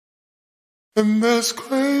And that's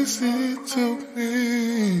crazy to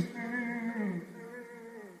me.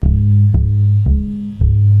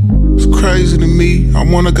 It's crazy to me.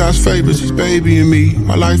 I'm one of God's favorites, he's babying me.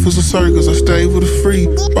 My life is a circus, I stay with a free.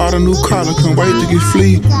 Bought a new collar, can't wait to get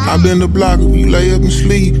flea. I been the blocker, we lay up and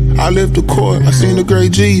sleep. I left the court, I seen the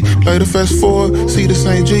great G. Later fast forward, see the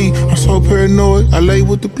St. G. I'm so paranoid, I lay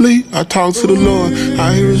with the plea. I talk to the Lord,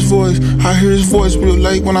 I hear his voice real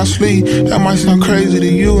late when I sleep. That might sound crazy to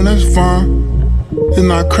you, and that's fine. It's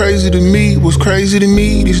not crazy to me, what's crazy to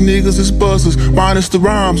me, these niggas is buzzers, minus the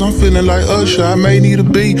rhymes, I'm feeling like Usher, I may need a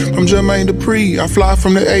B, from Jermaine Dupri, I fly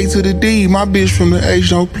from the A to the D, my bitch from the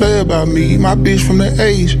H don't play about me, my bitch from the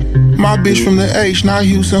H, not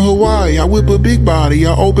Houston, Hawaii, I whip a big body,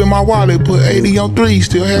 I open my wallet, put 80 on 3,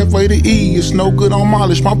 still halfway to E, it's no good on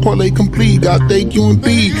mileage, my parlay complete, got thank you and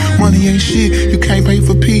B, money ain't shit, you can't pay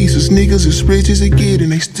for peace, it's niggas as rich as they get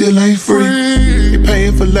and they still ain't free, they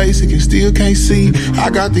paying for LASIK and still can't see. I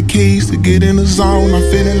got the keys to get in the zone, I'm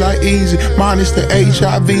feeling like easy, minus the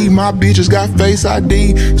HIV, my bitches got face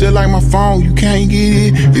ID, just like my phone, you can't get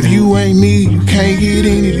it, if you ain't me, you can't get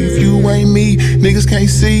in it, if you ain't me, niggas can't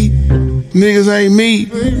see, niggas ain't me,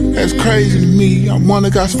 that's crazy to me, I'm one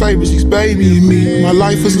of God's favorites, he's babying me, my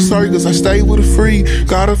life is a circus, I stay with a free,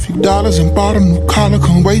 got a few dollars and bought a new collar,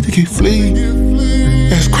 can't wait to get flea.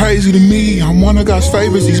 That's crazy to me, I'm one of God's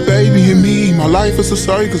favorites, he's babying me. My life is a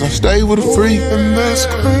circus, I stay with a freak. And that's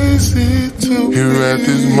crazy to me. Here at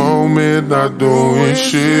this moment, not doing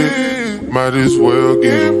shit. Might as well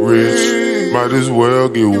get rich, might as well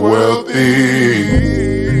get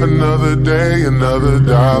wealthy. Another day, another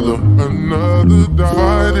dollar,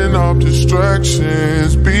 fighting off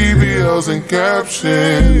distractions, BBLs and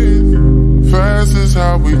captions. Fast is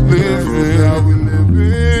how we living.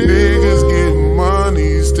 Niggas getting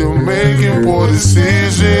money, still making poor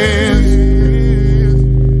decisions.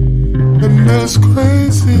 And that's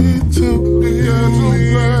crazy to me.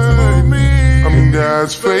 I'm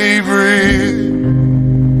God's favorite.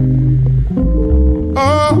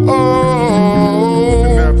 Oh,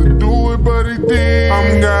 didn't have to do it, but he did.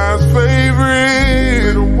 I'm God's favorite.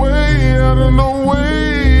 Get away out of no way.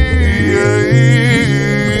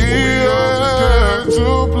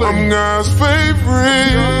 I'm God's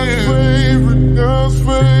favorite. God's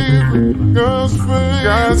favorite.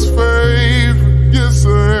 God's favorite. Yes I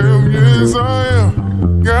am. Yes I am.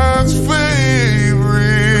 God's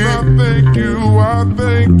favorite. I thank you.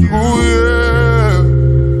 Oh yeah.